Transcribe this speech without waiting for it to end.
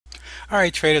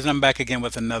Alright traders, I'm back again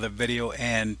with another video,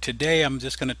 and today I'm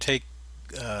just going to take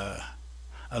uh,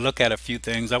 a look at a few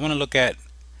things. I want to look at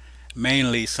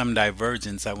mainly some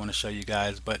divergence I want to show you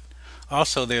guys, but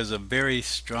also there's a very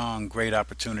strong great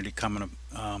opportunity coming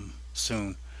up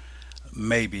soon,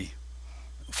 maybe,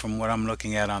 from what I'm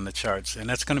looking at on the charts, and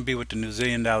that's going to be with the New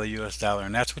Zealand dollar US dollar,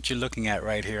 and that's what you're looking at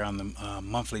right here on the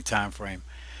monthly time frame.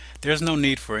 There's no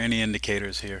need for any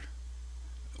indicators here.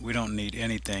 We don't need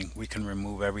anything. We can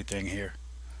remove everything here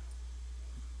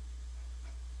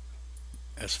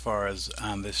as far as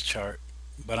on this chart,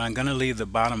 but I'm going to leave the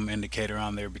bottom indicator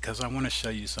on there because I want to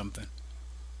show you something.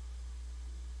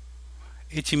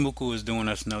 Ichimoku is doing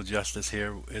us no justice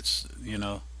here. It's,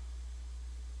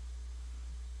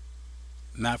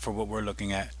 not for what we're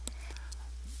looking at.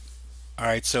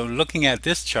 Alright, so looking at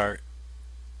this chart,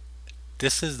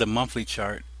 this is the monthly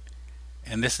chart,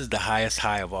 and this is the highest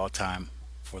high of all time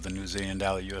for the New Zealand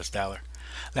dollar US dollar.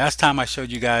 Last time I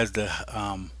showed you guys the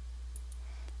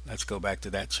let's go back to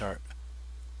that chart,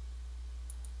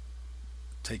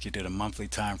 take you to the monthly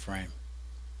time frame.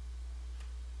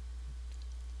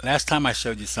 Last time I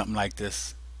showed you something like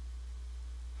this,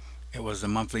 it was the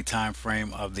monthly time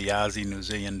frame of the Aussie New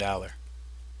Zealand dollar,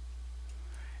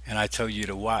 and I told you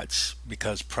to watch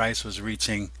because price was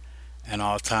reaching an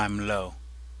all-time low,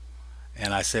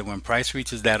 and I said when price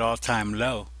reaches that all-time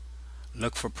low,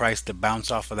 look for price to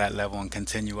bounce off of that level and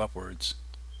continue upwards.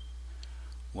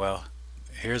 Well,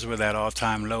 here's where that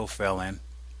all-time low fell in,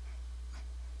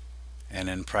 and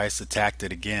then price attacked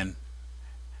it again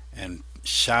and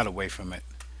shot away from it.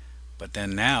 But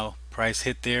then now price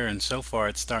hit there, and so far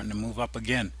it's starting to move up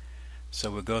again.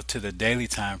 So we'll go to the daily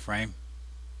time frame,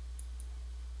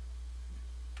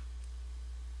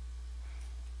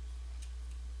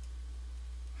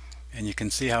 and you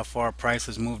can see how far price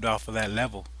has moved off of that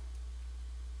level.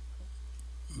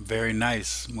 Very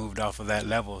nice, moved off of that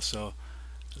level. So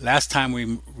last time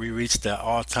we reached the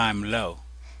all-time low.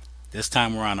 This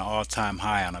time we're on an all-time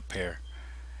high on a pair.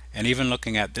 And even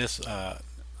looking at this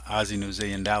Aussie New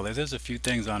Zealand dollar, there's a few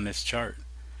things on this chart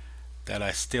that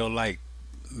I still like.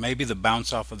 Maybe the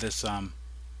bounce off of this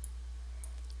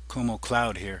Kumo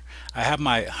cloud here. I have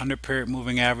my 100 period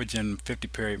moving average and 50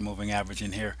 period moving average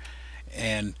in here,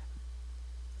 and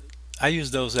I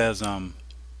use those as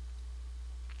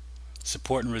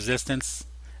support and resistance,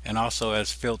 and also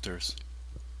as filters.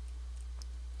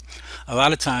 A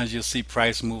lot of times you'll see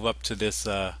price move up to this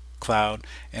cloud,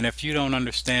 and if you don't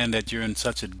understand that you're in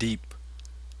such a deep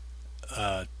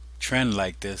trend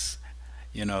like this,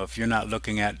 if you're not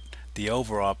looking at the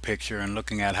overall picture and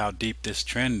looking at how deep this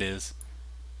trend is,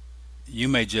 you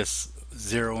may just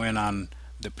zero in on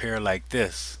the pair like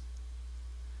this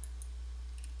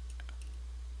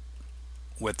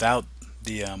without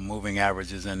the moving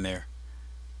averages in there.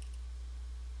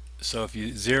 So if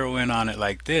you zero in on it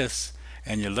like this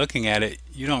and you're looking at it,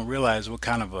 you don't realize what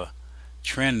kind of a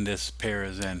trend this pair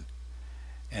is in,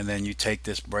 and then you take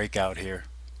this breakout here.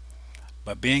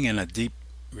 But being in a deep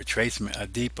retracement, a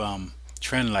deep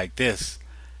trend like this,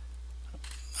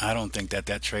 I don't think that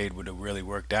trade would have really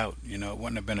worked out. It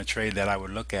wouldn't have been a trade that I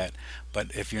would look at.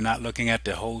 But if you're not looking at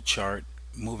the whole chart,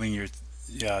 moving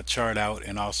your chart out,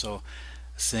 and also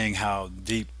seeing how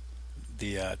deep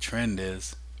the trend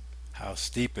is, how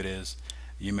steep it is,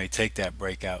 you may take that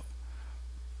breakout.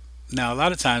 Now a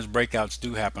lot of times breakouts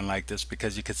do happen like this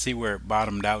because you could see where it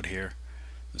bottomed out here,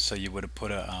 so you would have put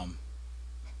a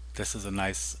this is a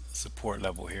nice support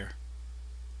level here.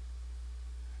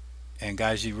 And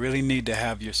guys, you really need to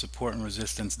have your support and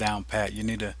resistance down pat. You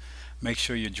need to make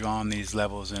sure you're drawing these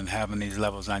levels and having these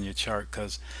levels on your chart,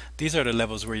 because these are the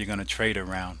levels where you're going to trade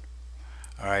around.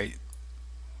 Alright,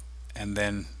 and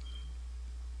then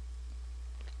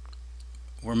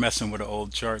we're messing with an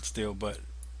old chart still, but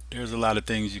there's a lot of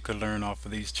things you could learn off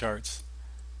of these charts,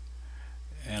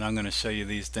 and I'm going to show you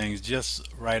these things just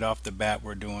right off the bat.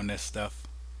 We're doing this stuff.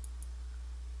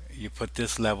 You put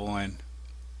this level in.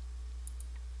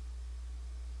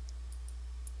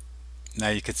 Now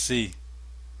you could see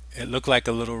it looked like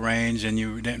a little range, and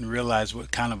you didn't realize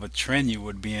what kind of a trend you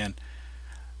would be in,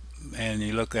 and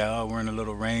you look at, oh, we're in a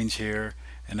little range here,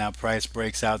 and now price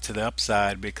breaks out to the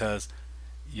upside because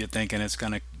you're thinking it's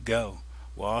going to go.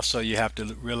 Well, also you have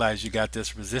to realize you got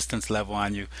this resistance level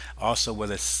on you also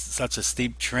with such a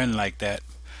steep trend like that.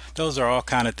 Those are all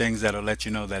kind of things that'll let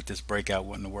you know that this breakout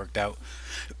wouldn't have worked out.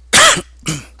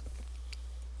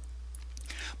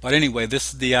 But anyway,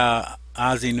 this is the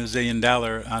Aussie New Zealand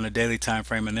dollar on a daily time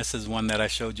frame, and this is one that I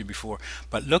showed you before.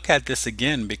 But look at this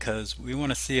again, because we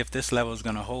want to see if this level is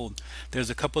going to hold. There's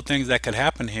a couple things that could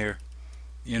happen here.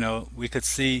 We could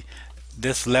see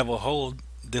this level hold,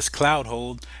 this cloud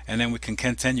hold, and then we can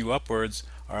continue upwards,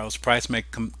 or else price may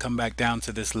come back down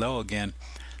to this low again.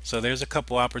 So there's a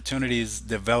couple opportunities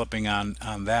developing on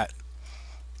that.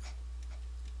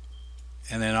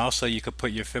 And then also you could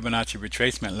put your Fibonacci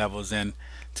retracement levels in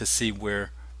to see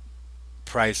where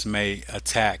price may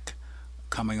attack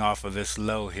coming off of this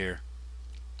low here.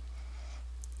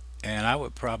 And I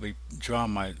would probably draw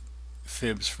my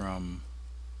fibs from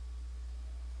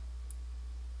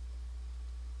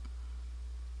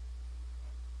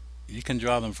you can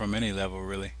draw them from any level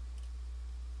really,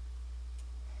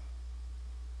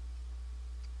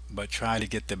 but try to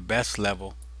get the best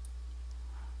level.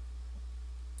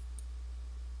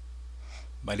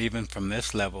 But even from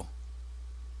this level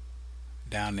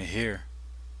down to here,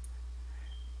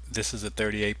 this is a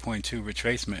 38.2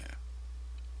 retracement,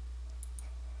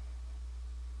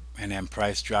 and then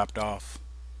price dropped off.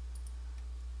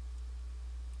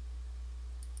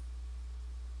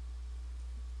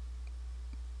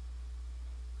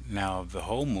 Now the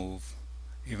whole move,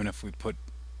 even if we put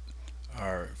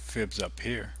our fibs up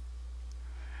here,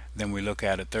 then we look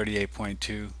at a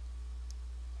 38.2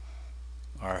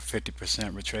 or a 50%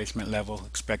 retracement level,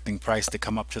 expecting price to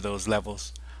come up to those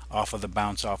levels off of the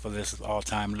bounce off of this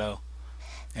all-time low.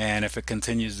 And if it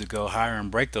continues to go higher and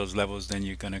break those levels, then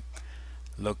you're going to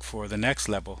look for the next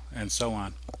level, and so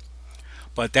on.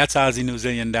 But that's Aussie New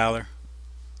Zealand dollar,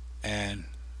 and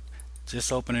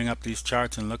just opening up these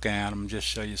charts and looking at them, just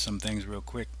show you some things real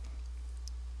quick.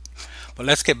 But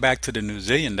let's get back to the New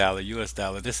Zealand dollar, US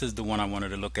dollar. This is the one I wanted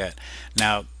to look at.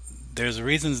 Now there's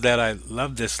reasons that I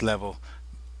love this level,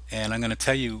 and I'm going to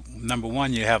tell you. Number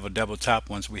one, you have a double top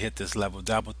once we hit this level.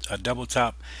 A double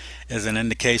top is an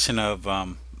indication of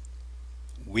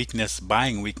weakness,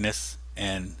 buying weakness,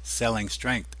 and selling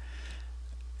strength.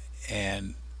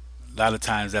 And a lot of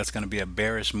times that's going to be a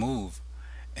bearish move.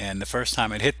 And the first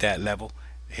time it hit that level,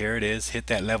 here it is, hit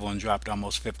that level and dropped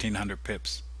almost 1,500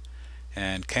 pips.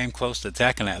 And came close to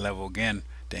attacking that level again.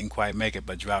 Didn't quite make it,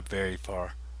 but dropped very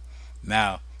far.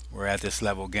 Now we're at this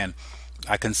level again.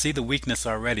 I can see the weakness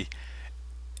already,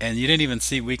 and you didn't even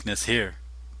see weakness here.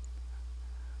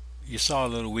 You saw a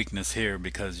little weakness here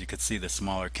because you could see the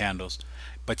smaller candles,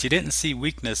 but you didn't see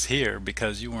weakness here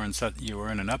because you were in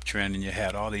an uptrend and you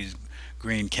had all these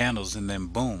green candles, and then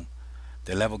boom,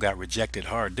 the level got rejected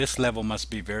hard. This level must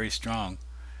be very strong.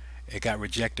 It got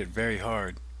rejected very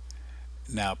hard.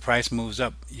 Now price moves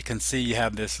up. You can see you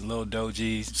have this little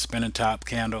doji spinning top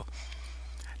candle.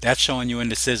 That's showing you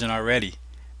indecision already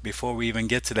before we even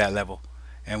get to that level,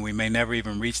 and we may never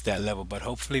even reach that level, but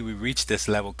hopefully we reach this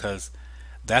level, because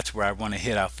that's where I want to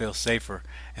hit. I'll feel safer,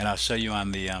 and I'll show you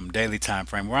on the daily time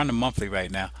frame. We're on the monthly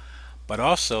right now. But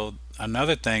also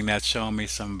another thing that's showing me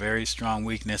some very strong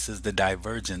weakness is the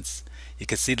divergence. You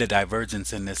can see the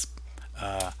divergence in this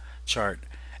chart.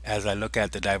 As I look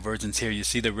at the divergence here, you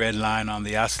see the red line on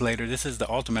the oscillator. This is the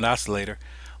ultimate oscillator,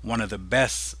 one of the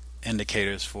best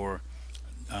indicators for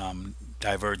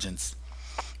divergence.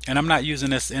 And I'm not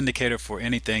using this indicator for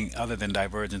anything other than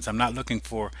divergence. I'm not looking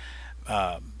for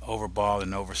overbought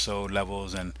and oversold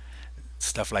levels and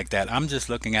stuff like that. I'm just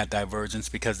looking at divergence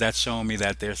because that's showing me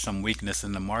that there's some weakness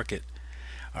in the market.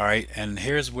 All right, and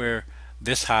here's where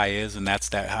this high is, and that's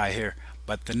that high here.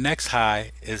 But the next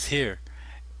high is here.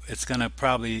 It's gonna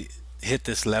probably hit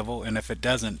this level, and if it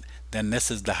doesn't, then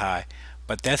this is the high.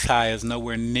 But this high is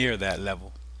nowhere near that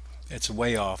level. It's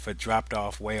way off. It dropped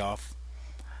off way off.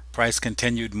 Price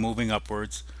continued moving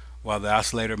upwards while the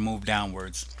oscillator moved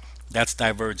downwards. That's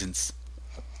divergence.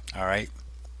 All right,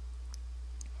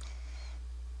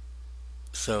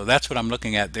 so that's what I'm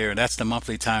looking at there. That's the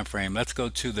monthly time frame. Let's go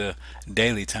to the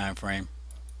daily time frame.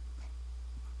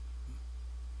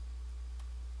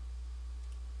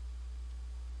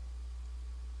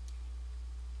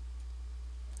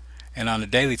 And on the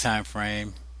daily time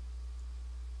frame,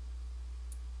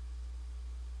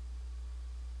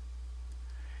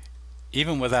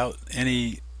 even without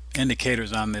any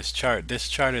indicators on this chart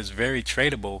is very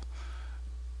tradable,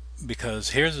 because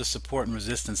here's a support and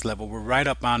resistance level. We're right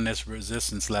up on this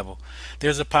resistance level.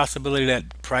 There's a possibility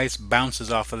that price bounces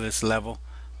off of this level.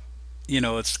 You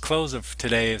know, it's close of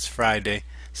today is Friday,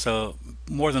 so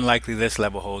more than likely this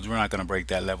level holds. We're not going to break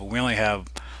that level. We only have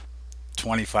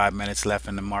 25 minutes left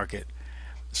in the market,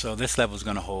 so this level is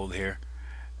going to hold here.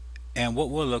 And what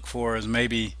we'll look for is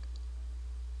maybe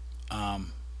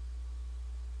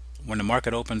when the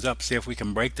market opens up, see if we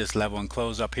can break this level and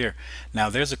close up here.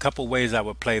 Now there's a couple ways I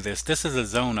would play this. This is a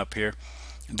zone up here.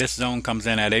 This zone comes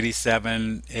in at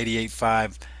 87,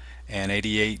 88.5 and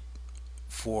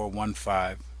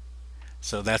 88.415.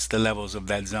 So that's the levels of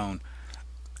that zone,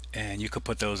 and you could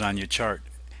put those on your chart.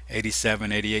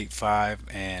 87, 88.5,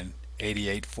 and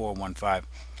 88.415.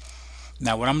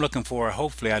 Now what I'm looking for,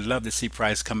 hopefully I'd love to see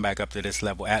price come back up to this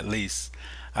level at least.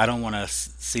 I don't want to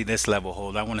see this level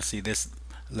hold. I want to see this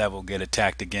level get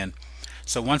attacked again.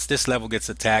 So once this level gets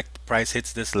attacked, price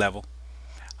hits this level.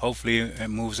 Hopefully it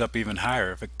moves up even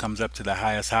higher. If it comes up to the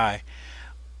highest high,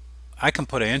 I can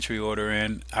put an entry order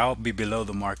in. I'll be below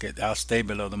the market. I'll stay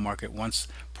below the market once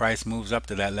price moves up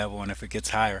to that level, and if it gets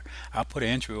higher, I'll put an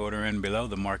entry order in below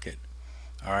the market.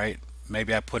 All right,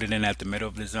 maybe I put it in at the middle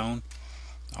of the zone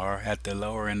or at the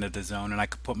lower end of the zone, and I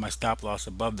could put my stop loss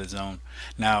above the zone.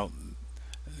 Now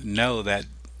know that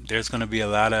there's going to be a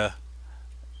lot of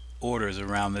orders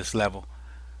around this level.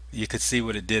 You could see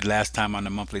what it did last time on the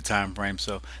monthly time frame,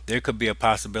 so there could be a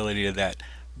possibility that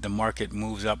the market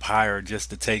moves up higher just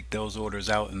to take those orders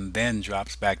out and then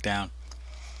drops back down.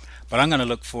 But I'm going to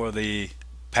look for the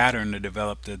pattern to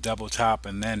develop the double top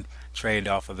and then trade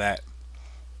off of that.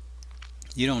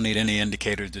 You don't need any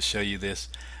indicators to show you this,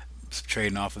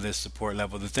 trading off of this support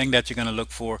level. The thing that you're going to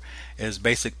look for is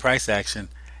basic price action.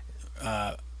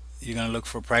 You're going to look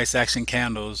for price action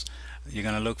candles. You're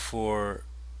going to look for,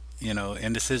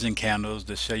 indecision candles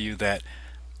to show you that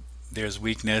there's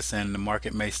weakness and the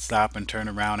market may stop and turn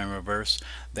around and reverse.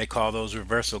 They call those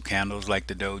reversal candles, like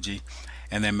the doji.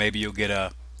 And then maybe you'll get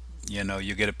a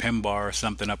you get a pin bar or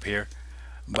something up here,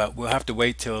 but we'll have to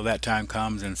wait till that time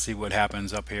comes and see what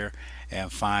happens up here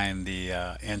and find the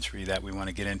entry that we want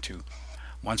to get into.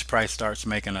 Once price starts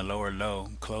making a lower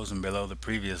low, closing below the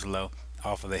previous low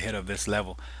off of the hit of this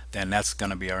level, then that's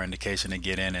going to be our indication to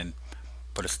get in and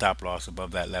put a stop loss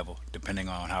above that level, depending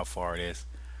on how far it is.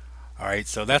 Alright,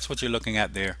 so that's what you're looking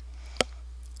at there.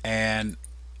 And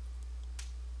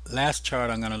last chart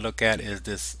I'm going to look at is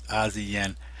this Aussie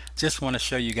yen. Just want to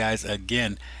show you guys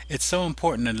again, it's so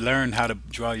important to learn how to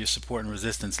draw your support and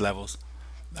resistance levels.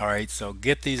 Alright, so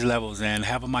get these levels in,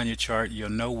 have them on your chart. You'll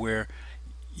know where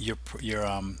your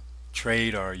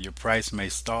trade or your price may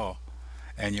stall,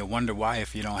 and you'll wonder why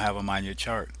if you don't have them on your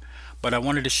chart. But I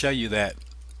wanted to show you that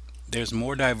there's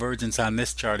more divergence on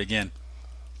this chart again.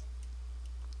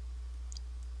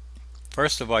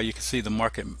 First of all, you can see the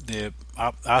market, the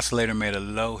oscillator made a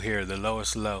low here, the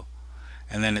lowest low,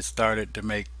 and then it started to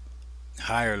make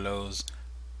higher lows,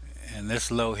 and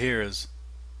this low here is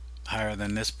higher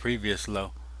than this previous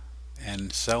low,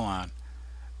 and so on.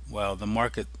 Well,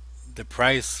 the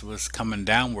price was coming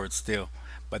downward still,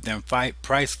 but then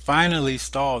price finally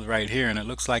stalled right here, and it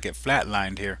looks like it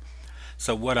flatlined here.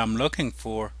 So what I'm looking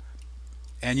for,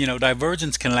 and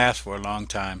divergence can last for a long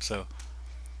time, so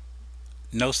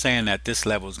no saying that this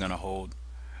level is going to hold.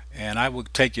 And I will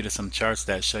take you to some charts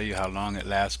that show you how long it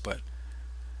lasts, but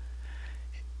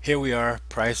here we are,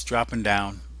 price dropping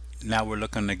down. Now we're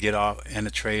looking to get off in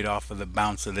a trade off of the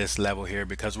bounce of this level here,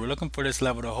 because we're looking for this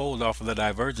level to hold off of the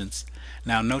divergence.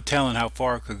 Now no telling how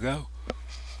far it could go,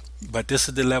 but this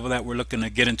is the level that we're looking to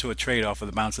get into a trade off of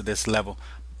the bounce of this level.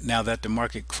 Now that the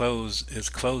market is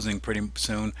closing pretty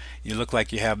soon, you look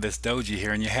like you have this doji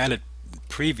here, and you had a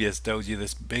previous doji,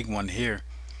 this big one here.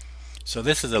 So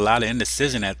this is a lot of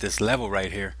indecision at this level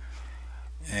right here,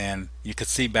 and you could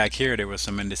see back here there was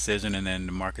some indecision, and then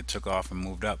the market took off and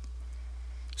moved up.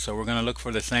 So we're going to look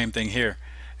for the same thing here,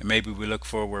 and maybe we look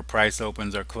for where price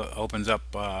opens or opens up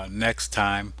next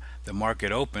time the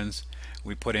market opens.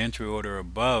 We put an entry order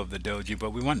above the doji,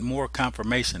 but we want more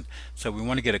confirmation, so we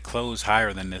want to get a close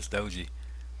higher than this doji.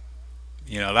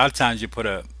 A lot of times you put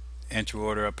a entry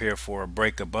order up here for a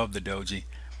break above the doji,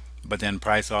 but then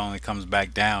price only comes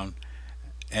back down,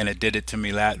 and it did it to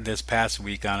me this past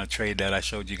week on a trade that I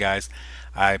showed you guys.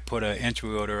 I put an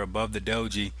entry order above the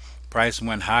doji, price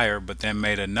went higher, but then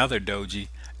made another doji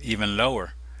even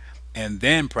lower, and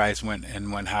then price went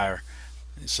higher.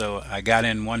 So I got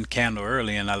in one candle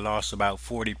early, and I lost about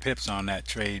 40 pips on that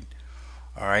trade.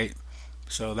 Alright,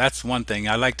 so that's one thing.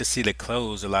 I like to see the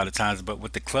close a lot of times, but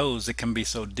with the close it can be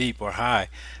so deep or high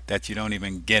that you don't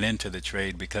even get into the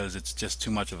trade because it's just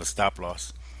too much of a stop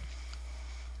loss.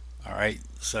 Alright,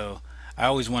 so I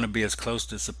always want to be as close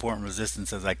to support and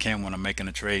resistance as I can when I'm making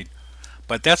a trade.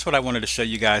 But that's what I wanted to show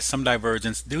you guys, some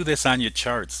divergence. Do this on your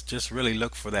charts. Just really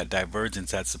look for that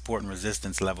divergence at support and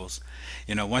resistance levels.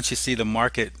 Once you see the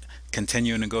market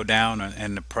continuing to go down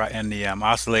and the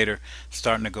oscillator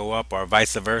starting to go up, or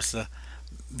vice versa,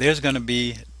 there's going to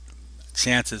be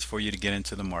chances for you to get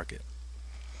into the market.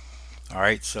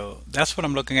 Alright, so that's what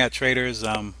I'm looking at, traders.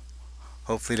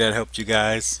 Hopefully that helped you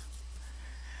guys.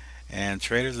 And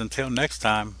traders, until next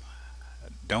time,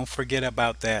 don't forget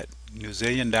about that New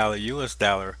Zealand dollar, US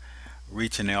dollar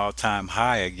reaching the all-time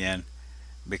high again,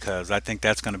 because I think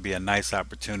that's going to be a nice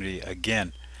opportunity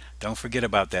again. Don't forget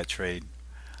about that trade.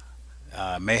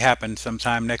 May happen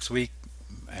sometime next week,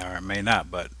 or it may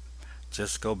not, but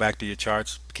just go back to your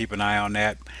charts, keep an eye on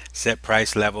that, set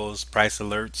price levels, price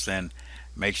alerts, and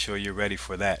make sure you're ready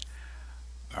for that.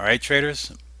 All right,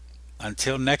 traders,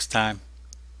 until next time,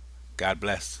 God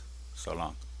bless. So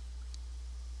long.